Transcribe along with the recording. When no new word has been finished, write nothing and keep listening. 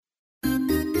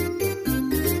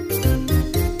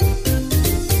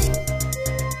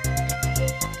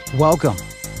Welcome.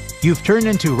 You've turned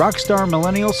into Rockstar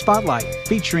Millennial Spotlight,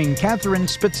 featuring Catherine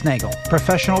Spitznagel,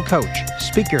 professional coach,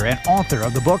 speaker, and author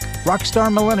of the book Rockstar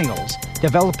Millennials,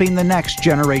 Developing the Next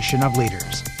Generation of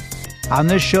Leaders. On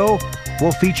this show,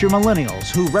 we'll feature millennials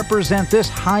who represent this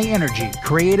high-energy,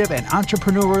 creative, and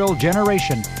entrepreneurial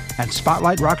generation, and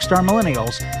spotlight rockstar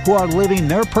millennials who are living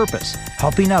their purpose,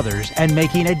 helping others, and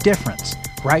making a difference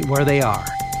right where they are.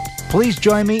 Please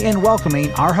join me in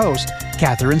welcoming our host,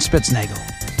 Catherine Spitznagel.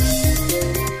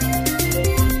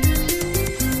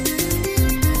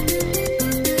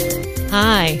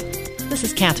 Hi, this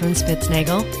is Catherine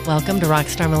Spitznagel. Welcome to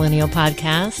Rockstar Millennial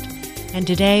Podcast. And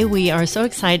today we are so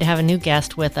excited to have a new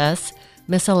guest with us,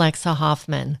 Miss Alexa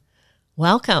Hoffman.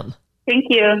 Welcome. Thank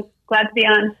you. Glad to be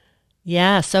on.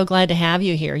 Yeah, so glad to have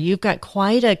you here. You've got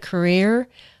quite a career.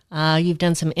 You've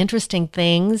done some interesting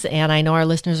things, and I know our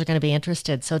listeners are going to be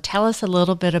interested. So tell us a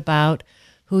little bit about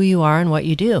who you are and what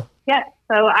you do. Yes,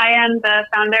 so I am the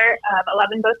founder of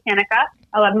Alevan Botanica.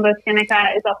 Alevan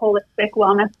Botanica is a holistic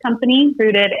wellness company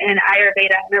rooted in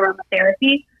Ayurveda and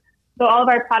aromatherapy. So all of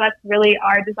our products really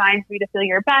are designed for you to feel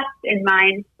your best in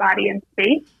mind, body, and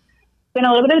space. It's been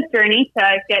a little bit of a journey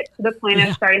to get to the point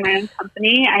of starting my own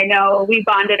company. I know we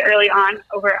bonded early on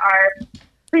over our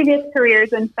previous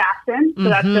careers in fashion. So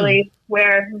that's really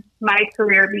where my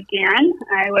career began.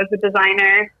 I was a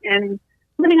designer and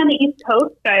living on the East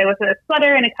Coast. I was a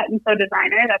sweater and a cut and sew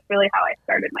designer. That's really how I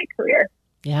started my career.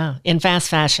 Yeah, in fast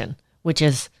fashion, which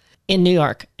is in New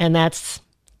York. And that's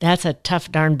a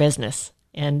tough darn business.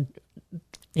 And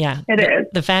yeah, it is.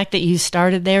 The fact that you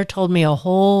started there told me a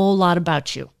whole lot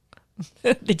about you,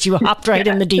 that you hopped right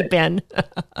in the deep end.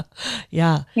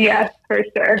 Yeah. Yes, for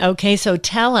sure. Okay, so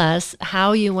tell us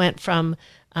how you went from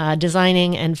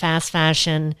designing and fast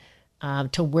fashion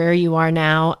to where you are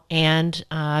now and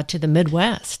to the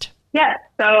Midwest. Yes,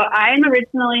 so I'm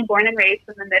originally born and raised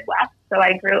in the Midwest. So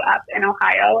I grew up in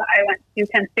Ohio. I went to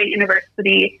Penn State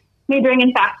University, majoring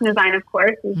in fashion design, of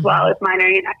course, as well as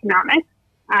minoring in economics.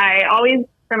 I always,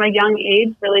 from a young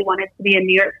age, really wanted to be in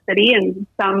New York City in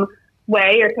some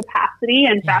way or capacity,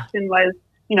 and fashion was,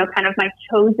 kind of my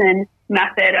chosen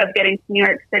method of getting to New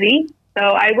York City. So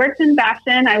I worked in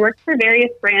fashion. I worked for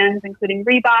various brands, including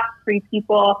Reebok, Free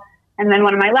People, and then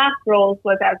one of my last roles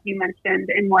was, as you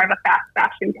mentioned, in more of a fast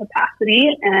fashion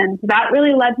capacity. And that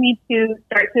really led me to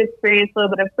start to experience a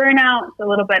little bit of burnout, a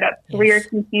little bit of career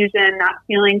confusion, not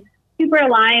feeling super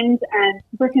aligned and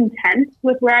super content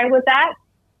with where I was at.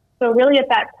 So really at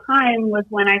that time was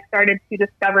when I started to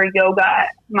discover yoga,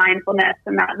 mindfulness,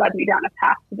 and that led me down a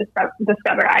path to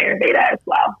discover Ayurveda as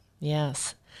well.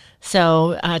 Yes.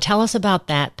 So tell us about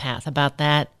that path, about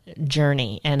that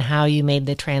journey, and how you made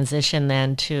the transition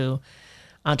then to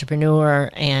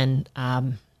entrepreneur and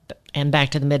back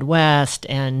to the Midwest,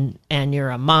 and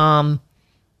you're a mom.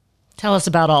 Tell us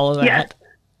about all of that.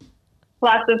 Yes.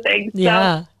 Lots of things.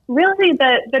 Yeah. So really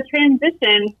the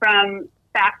transition from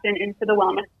fashion into the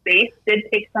wellness space did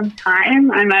take some time.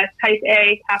 I'm a type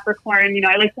A Capricorn.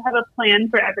 I like to have a plan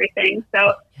for everything.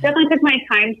 So definitely took my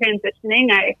time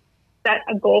transitioning. I set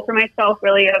a goal for myself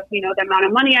really of, the amount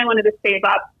of money I wanted to save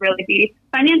up, really be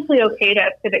financially okay to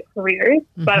pivot careers.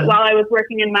 But while I was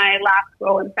working in my last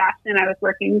role in fashion, I was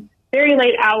working very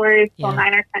late hours till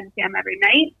 9 or 10 p.m. every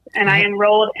night. And I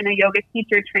enrolled in a yoga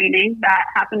teacher training that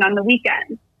happened on the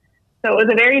weekend. So it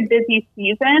was a very busy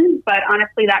season, but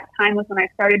honestly, that time was when I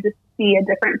started to see a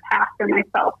different path for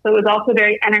myself. So it was also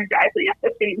very energizing at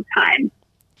the same time.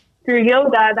 Through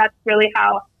yoga, that's really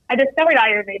how I discovered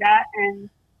Ayurveda, and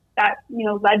that,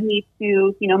 led me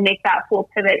to, make that full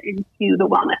pivot into the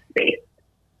wellness space.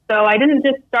 So I didn't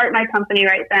just start my company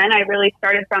right then. I really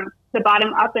started from the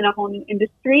bottom up in a whole new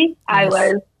industry. Yes. I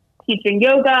was teaching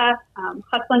yoga,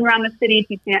 hustling around the city,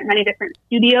 teaching at many different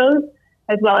studios,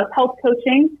 as well as health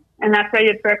coaching. And that's what I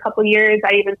did for a couple of years.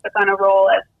 I even took on a role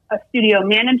as a studio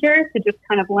manager to just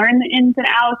kind of learn the ins and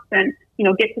outs and,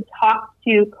 get to talk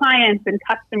to clients and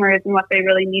customers and what they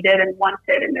really needed and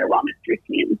wanted in their wellness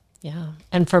routine. Yeah.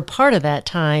 And for part of that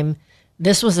time,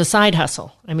 this was a side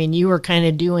hustle. I mean, you were kind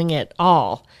of doing it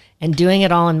all, and doing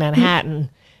it all in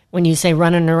Manhattan. When you say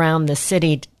running around the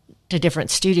city to different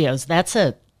studios,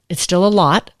 it's still a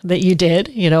lot that you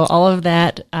did, all of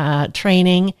that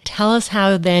training. Tell us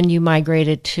how then you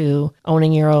migrated to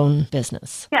owning your own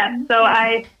business. Yeah, so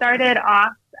I started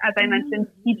off, as I mentioned,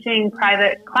 teaching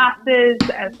private classes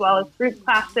as well as group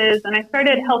classes, and I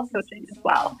started health coaching as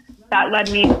well. That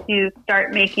led me to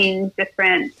start making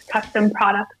different custom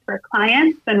products for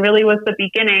clients, and really was the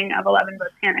beginning of Alevan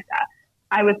Botanica.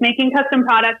 I was making custom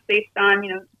products based on,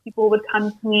 people would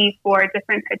come to me for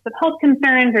different types of health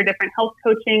concerns or different health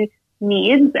coaching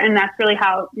needs. And that's really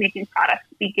how making products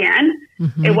began.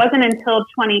 It wasn't until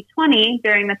 2020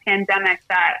 during the pandemic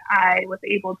that I was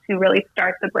able to really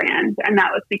start the brand. And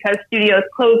that was because studios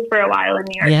closed for a while in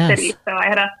New York City. So I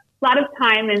had a lot of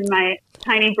time in my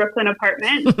tiny Brooklyn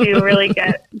apartment to really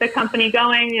get the company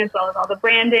going, as well as all the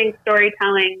branding,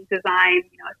 storytelling, design,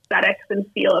 aesthetics and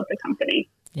feel of the company.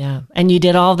 Yeah. And you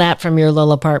did all that from your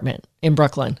little apartment in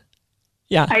Brooklyn.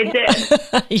 Yeah. I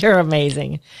did. You're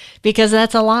amazing, because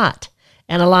that's a lot.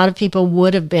 And a lot of people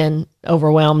would have been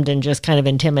overwhelmed and just kind of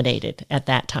intimidated at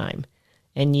that time.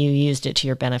 And you used it to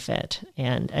your benefit.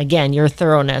 And again, your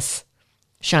thoroughness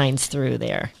shines through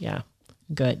there. Yeah.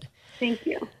 Good. Thank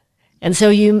you. And so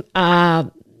you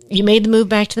made the move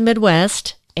back to the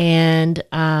Midwest, and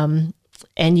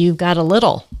you've got a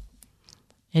little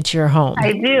into your home.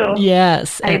 I do.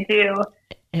 Yes. I do.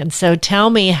 And so tell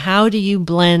me, how do you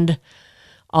blend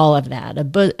all of that, a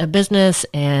business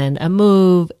and a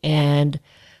move and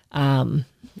a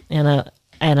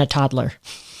toddler?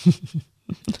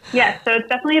 Yes, so it's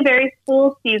definitely a very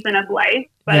full season of life,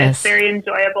 but it's very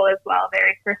enjoyable as well,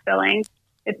 very fulfilling.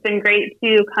 It's been great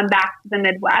to come back to the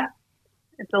Midwest.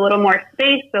 It's a little more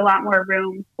space, a lot more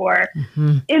room for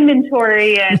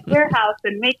inventory and warehouse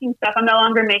and making stuff. I'm no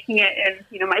longer making it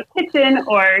in, my kitchen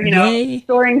or,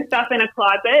 storing stuff in a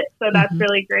closet. So that's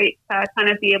really great to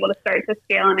kind of be able to start to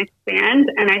scale and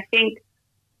expand. And I think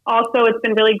also it's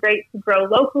been really great to grow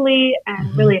locally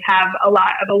and really have a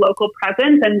lot of a local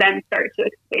presence and then start to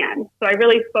expand. So I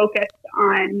really focused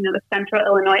on, the central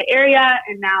Illinois area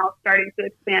and now starting to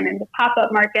expand into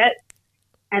pop-up markets.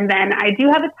 And then I do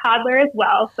have a toddler as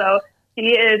well, so she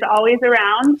is always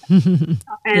around,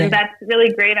 and that's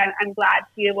really great. I'm glad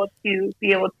to be able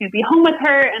to be home with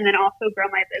her and then also grow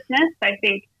my business. I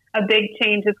think a big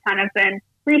change has kind of been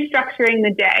restructuring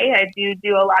the day. I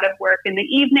do a lot of work in the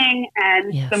evening,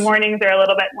 and the mornings are a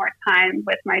little bit more time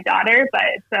with my daughter, but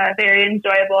it's a very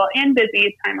enjoyable and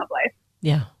busy time of life.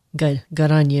 Yeah, good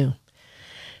on you.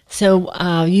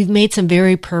 So you've made some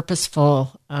very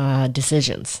purposeful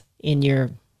decisions in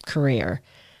your career.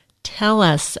 Tell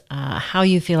us how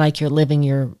you feel like you're living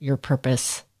your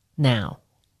purpose now.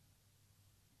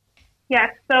 Yes,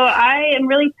 so I am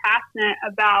really passionate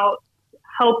about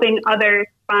helping others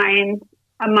find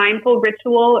a mindful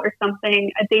ritual or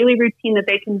something, a daily routine that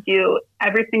they can do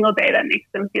every single day that makes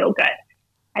them feel good.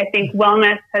 I think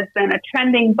wellness has been a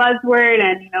trending buzzword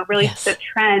and, really the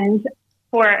trend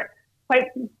for quite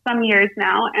some years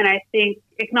now. And I think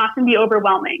it can often be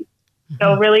overwhelming.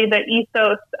 So really the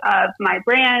ethos of my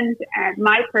brand and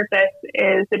my purpose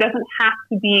is it doesn't have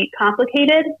to be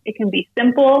complicated. It can be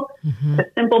simple, the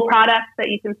simple products that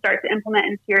you can start to implement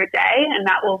into your day. And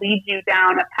that will lead you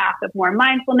down a path of more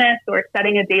mindfulness or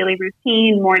setting a daily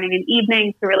routine, morning and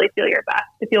evening, to really feel your best,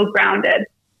 to feel grounded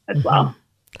as well.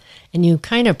 And you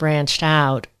kind of branched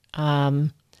out.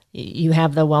 You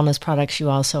have the wellness products. You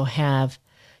also have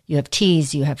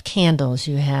teas, you have candles,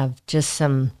 you have just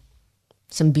some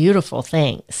beautiful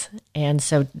things. And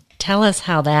so tell us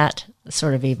how that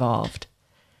sort of evolved.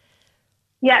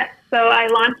 Yes. So I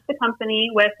launched the company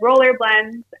with roller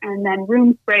blends and then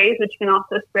room sprays, which you can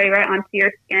also spray right onto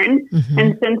your skin.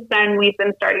 And since then, we've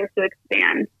been starting to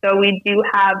expand. So we do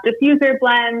have diffuser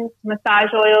blends,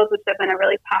 massage oils, which have been a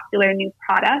really popular new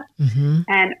product,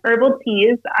 and herbal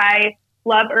teas. I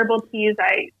love herbal teas.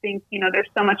 I think, there's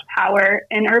so much power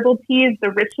in herbal teas,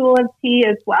 the ritual of tea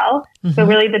as well. So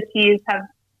really the teas have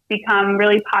become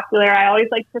really popular. I always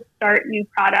like to start new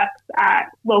products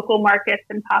at local markets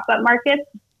and pop-up markets,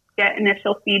 get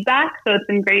initial feedback. So it's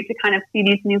been great to kind of see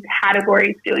these new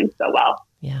categories doing so well.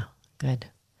 Yeah, good.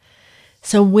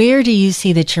 So where do you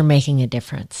see that you're making a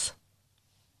difference?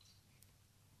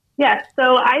 Yes,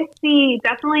 so I see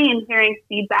definitely in hearing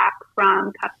feedback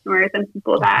from customers and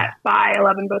people that buy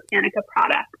Alevan Botanica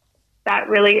products. That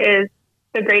really is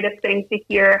the greatest thing, to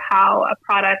hear how a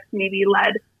product maybe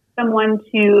led someone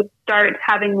to start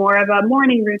having more of a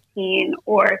morning routine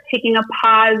or taking a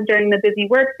pause during the busy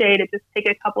workday to just take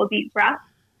a couple deep breaths.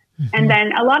 And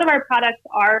then a lot of our products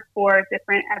are for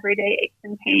different everyday aches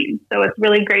and pains. So it's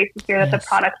really great to hear that the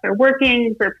products are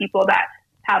working for people that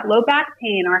have low back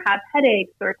pain or have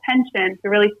headaches or tension, to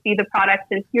really see the products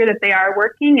and hear that they are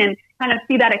working and kind of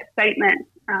see that excitement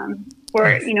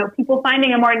for, people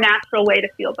finding a more natural way to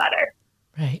feel better.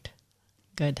 Right.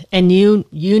 Good. And you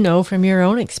know from your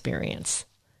own experience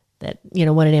that,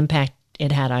 what an impact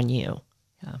it had on you.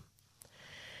 Yeah.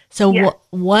 So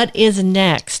what is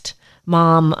next,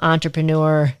 mom,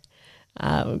 entrepreneur,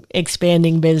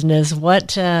 expanding business?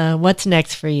 What's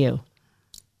next for you?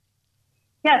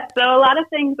 Yes, so a lot of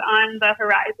things on the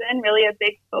horizon. Really a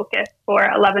big focus for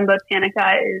Alevan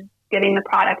Botanica is getting the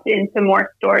product into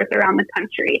more stores around the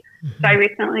country. So I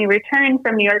recently returned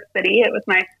from New York City. It was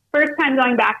my first time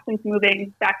going back since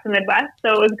moving back to the Midwest.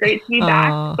 So it was great to be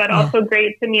back, but also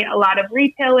great to meet a lot of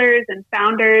retailers and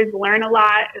founders, learn a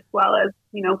lot, as well as,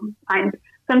 find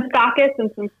some stockists and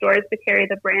some stores to carry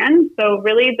the brand. So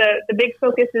really the big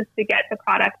focus is to get the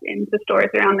product into stores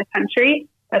around the country.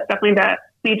 That's definitely the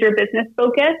major business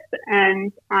focus.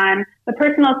 And on the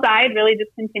personal side, really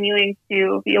just continuing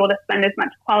to be able to spend as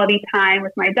much quality time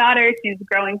with my daughter. She's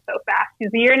growing so fast. She's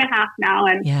a year and a half now.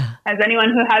 And as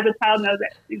anyone who has a child knows,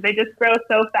 they just grow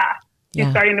so fast. She's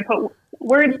starting to put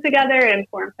words together and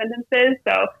form sentences.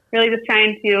 So really just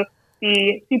trying to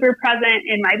be super present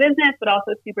in my business, but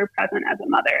also super present as a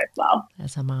mother as well.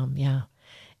 As a mom, yeah.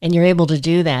 And you're able to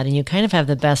do that, and you kind of have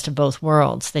the best of both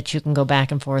worlds, that you can go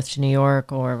back and forth to New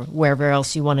York or wherever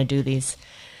else you want to do these,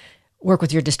 work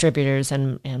with your distributors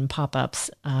and pop-ups,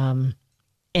 and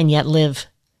yet live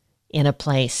in a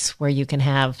place where you can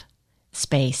have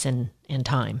space and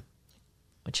time,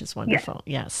 which is wonderful.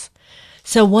 Yes.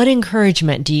 So what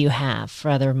encouragement do you have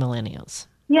for other millennials?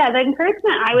 Yeah, the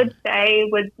encouragement I would say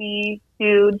would be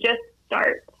to just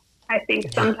start. I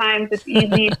think sometimes it's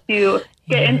easy to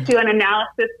get into an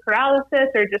analysis paralysis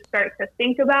or just start to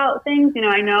think about things.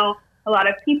 I know a lot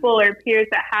of people or peers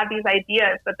that have these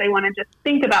ideas, but they want to just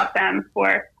think about them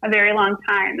for a very long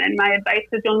time. And my advice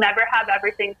is you'll never have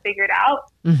everything figured out.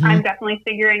 I'm definitely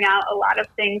figuring out a lot of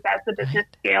things as the business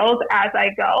scales as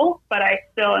I go, but I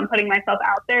still am putting myself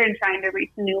out there and trying to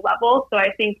reach a new level. So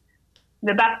I think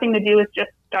the best thing to do is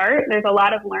just start. There's a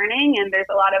lot of learning and there's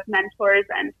a lot of mentors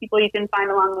and people you can find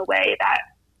along the way that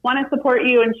want to support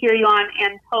you and cheer you on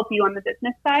and help you on the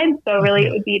business side. So really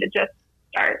it would be to just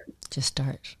start. Just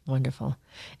start. Wonderful.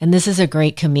 And this is a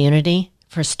great community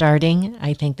for starting.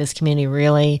 I think this community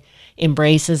really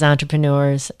embraces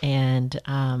entrepreneurs, and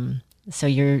so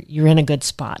you're in a good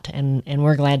spot, and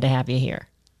we're glad to have you here.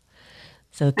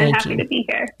 So thank you. I'm happy to be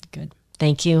here. Good.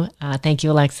 Thank you. Thank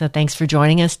you, Alexa. Thanks for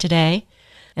joining us today.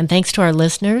 And thanks to our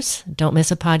listeners. Don't miss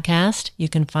a podcast. You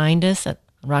can find us at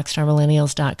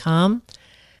rockstarmillennials.com,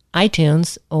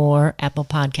 iTunes, or Apple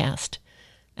Podcast.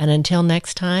 And until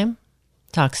next time,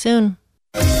 talk soon.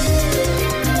 To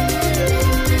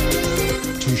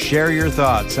share your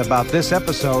thoughts about this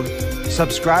episode,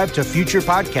 subscribe to future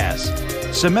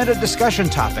podcasts, submit a discussion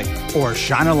topic, or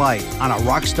shine a light on a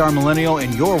rockstar millennial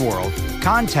in your world,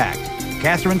 contact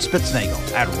Catherine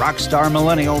Spitznagel at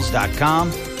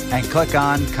rockstarmillennials.com and click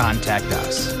on Contact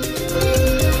Us.